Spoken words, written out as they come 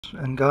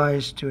And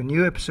guys, to a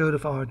new episode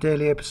of our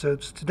daily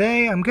episodes.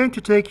 Today I'm going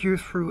to take you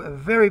through a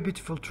very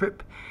beautiful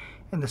trip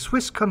in the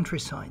Swiss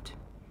countryside.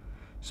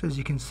 So as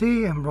you can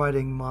see, I'm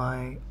riding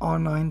my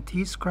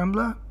R9T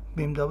Scrambler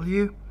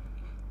BMW.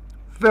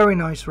 Very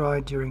nice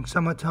ride during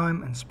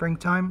summertime and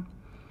springtime.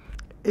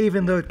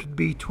 Even though it could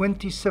be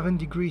 27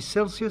 degrees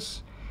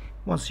Celsius,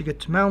 once you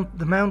get to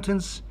the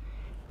mountains,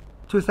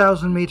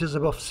 2,000 meters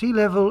above sea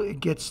level,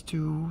 it gets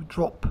to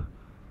drop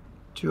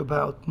to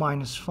about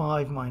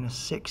 -5,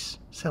 -6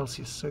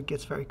 Celsius, so it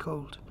gets very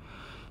cold.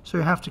 So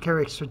you have to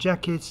carry extra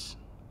jackets,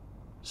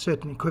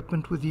 certain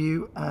equipment with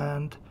you,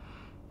 and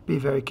be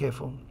very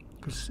careful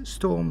because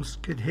storms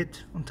could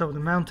hit on top of the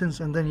mountains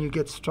and then you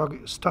get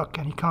stuck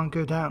and you can't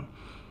go down.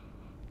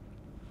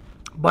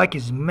 Bike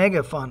is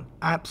mega fun,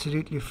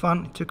 absolutely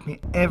fun. It took me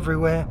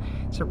everywhere.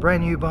 It's a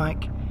brand new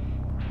bike.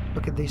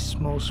 Look at these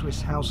small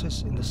Swiss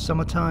houses in the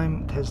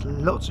summertime. It has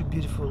lots of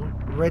beautiful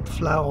red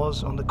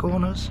flowers on the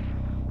corners.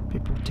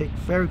 People take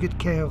very good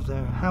care of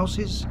their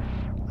houses,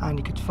 and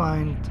you could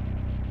find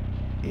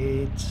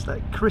it's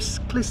like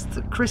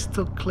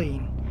crystal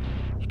clean.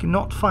 You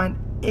cannot find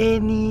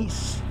any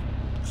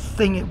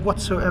thing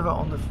whatsoever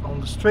on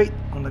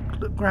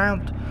the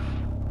ground.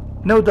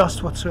 No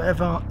dust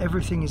whatsoever.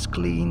 Everything is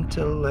clean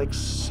till like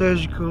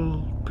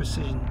surgical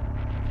precision.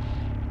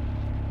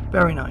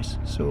 Very nice.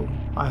 So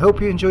I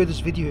hope you enjoy this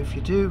video. If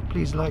you do,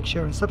 please like,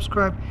 share and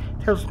subscribe.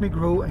 It helps me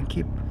grow and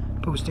keep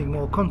posting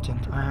more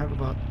content. I have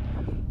about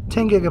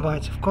 10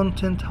 gigabytes of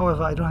content.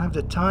 However, I don't have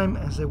the time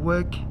as I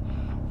work,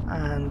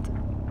 and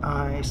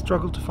I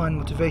struggle to find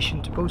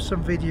motivation to post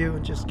some video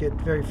and just get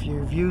very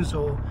few views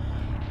or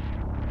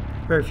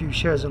very few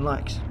shares and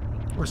likes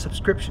or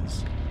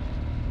subscriptions.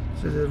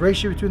 So the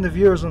ratio between the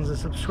viewers and the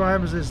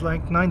subscribers is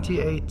like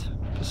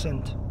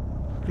 98%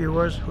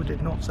 viewers who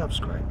did not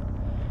subscribe.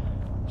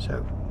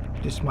 So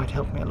this might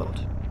help me a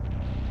lot.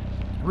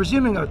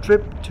 Resuming our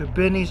trip to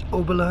Bernese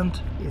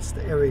Oberland, it's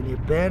the area near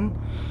Bern,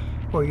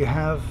 where you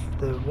have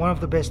one of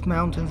the best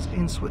mountains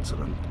in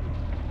Switzerland,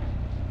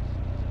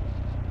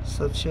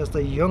 such as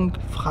the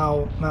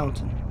Jungfrau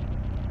mountain.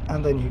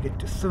 And then you get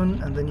to Thun,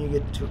 and then you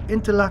get to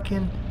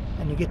Interlaken,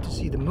 and you get to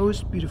see the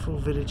most beautiful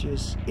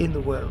villages in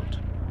the world.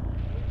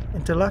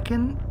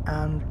 Interlaken,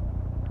 and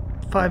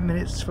 5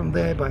 minutes from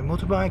there by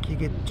motorbike you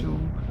get to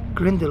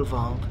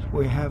Grindelwald,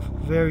 where you have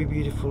very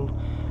beautiful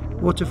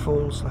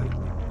waterfalls like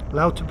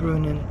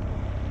Lauterbrunnen.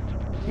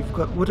 You've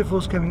got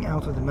waterfalls coming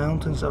out of the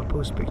mountains. I'll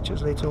post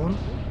pictures later on.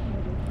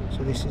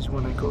 So this is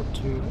when I got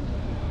to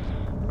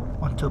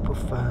on top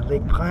of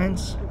Lake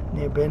Prinz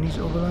near Bernese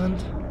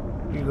Oberland.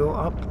 You go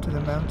up to the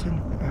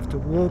mountain, you have to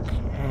walk,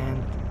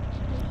 and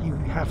you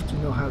have to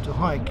know how to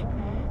hike.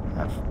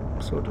 Have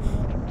sort of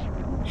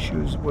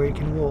shoes where you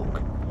can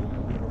walk.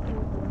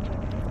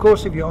 Of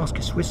course, if you ask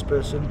a Swiss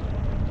person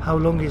how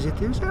long is it,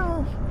 they say,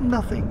 oh,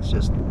 nothing, it's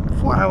just a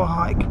 4-hour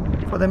hike.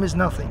 For them it's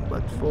nothing,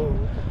 but for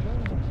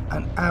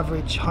an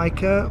average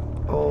hiker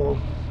or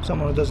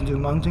someone who doesn't do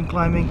mountain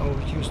climbing or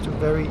used to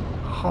very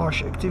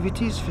harsh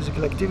activities,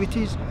 physical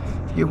activities,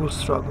 you will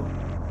struggle.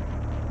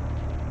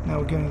 Now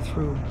we're going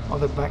through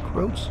other back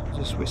roads,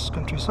 the Swiss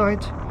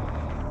countryside,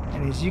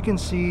 and as you can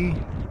see,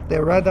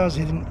 there are radars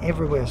hidden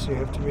everywhere, so you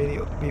have to really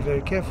be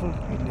very careful.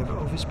 You never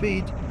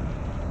overspeed.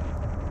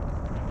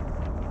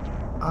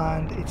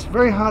 And it's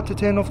very hard to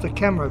turn off the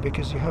camera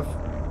because you have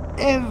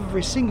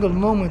every single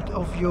moment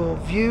of your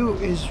view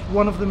is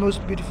one of the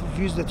most beautiful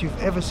views that you've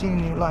ever seen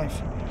in your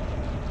life.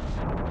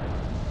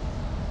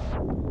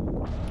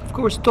 Of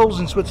course, tolls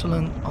in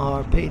Switzerland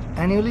are paid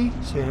annually,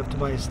 so you have to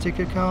buy a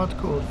sticker card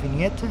called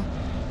Vignette,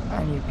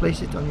 and you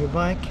place it on your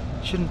bike.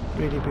 It shouldn't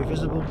really be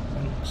visible,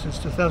 and since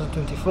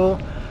 2024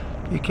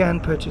 you can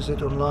purchase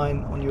it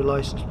online on your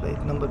license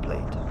plate, number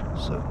plate,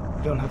 so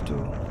you don't have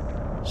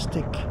to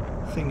stick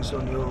things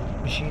on your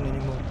machine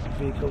anymore,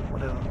 vehicle,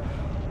 whatever.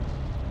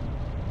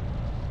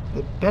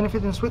 The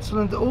benefit in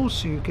Switzerland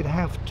also, you could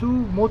have 2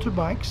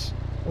 motorbikes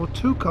or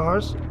 2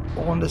 cars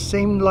on the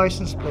same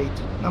license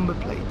plate, number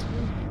plate.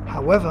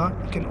 However,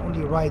 you can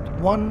only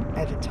ride one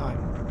at a time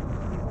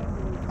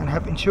and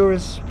have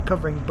insurance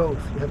covering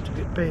both. You have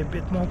to pay a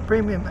bit more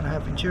premium and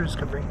have insurance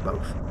covering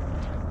both.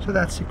 So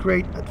that's a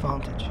great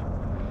advantage.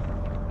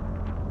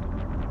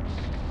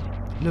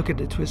 Look at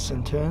the twists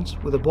and turns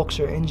with a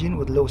boxer engine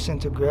with low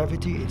center of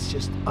gravity. It's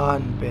just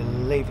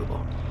unbelievable.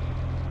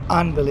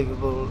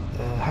 Unbelievable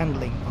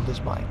handling on this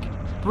bike.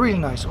 Really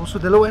nice. Also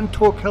the low end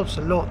torque helps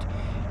a lot.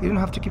 You don't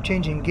have to keep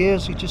changing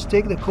gears. You just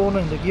take the corner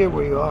in the gear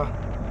where you are.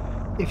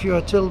 If you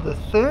are till the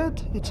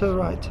 3rd, it's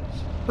alright.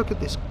 Look at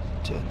this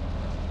turn.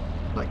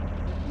 Like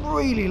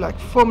really like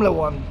Formula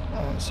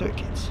 1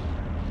 circuits.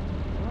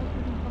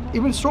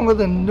 Even stronger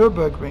than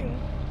Nürburgring.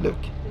 Look.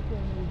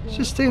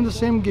 Just stay in the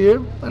same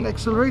gear and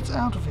accelerates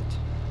out of it.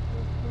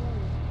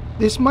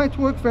 This might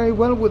work very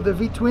well with the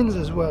V-twins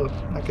as well,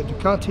 like a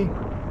Ducati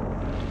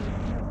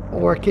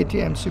or a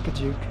KTM Super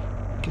Duke,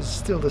 because it's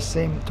still the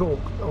same torque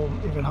or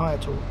even higher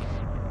torque.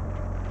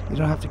 You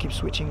don't have to keep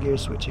switching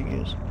gears.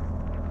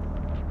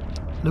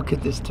 Look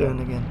at this turn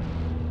again.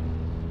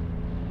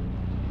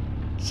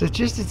 So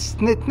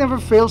it never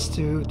fails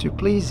to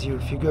please you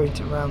if you're going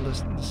to around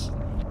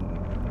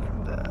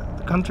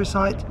the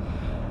countryside.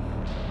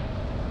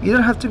 You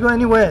don't have to go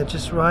anywhere,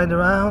 just ride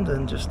around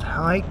and just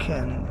hike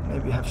and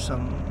maybe have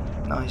some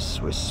nice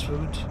Swiss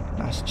food,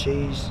 nice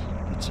cheese,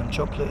 eat some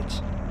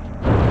chocolate,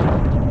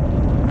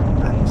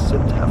 and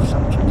sit have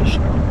some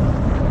traditional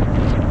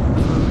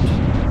food.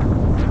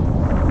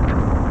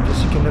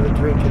 Because you can never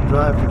drink and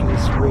drive because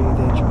it's really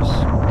dangerous,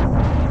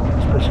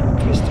 especially with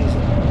twisties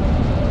and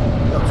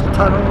lots of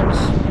tunnels,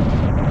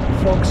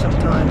 fog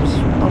sometimes,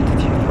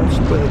 altitude,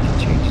 also weather can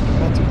change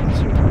dramatically.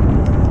 So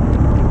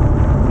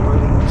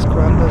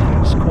scrambling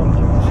things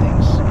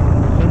in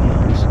the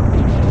vineyards.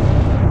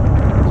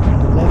 On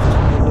the left,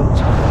 there are lots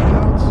of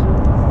vineyards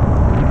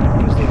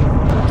because they have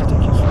water to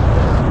take you through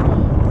there.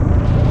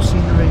 More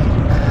scenery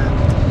and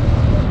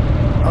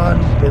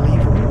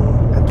unbelievable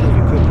and heavy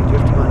equipment. You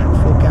have to buy like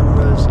 4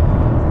 cameras,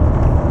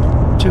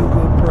 2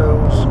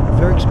 GoPros,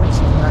 very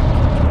expensive Mac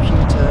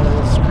computer,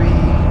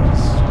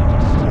 screens,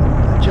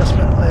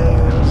 adjustment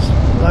layers,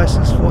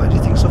 license for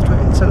editing software.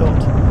 It's a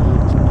lot.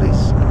 So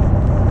please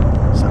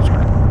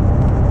subscribe.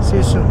 See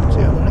you soon. See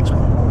you on the next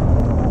one.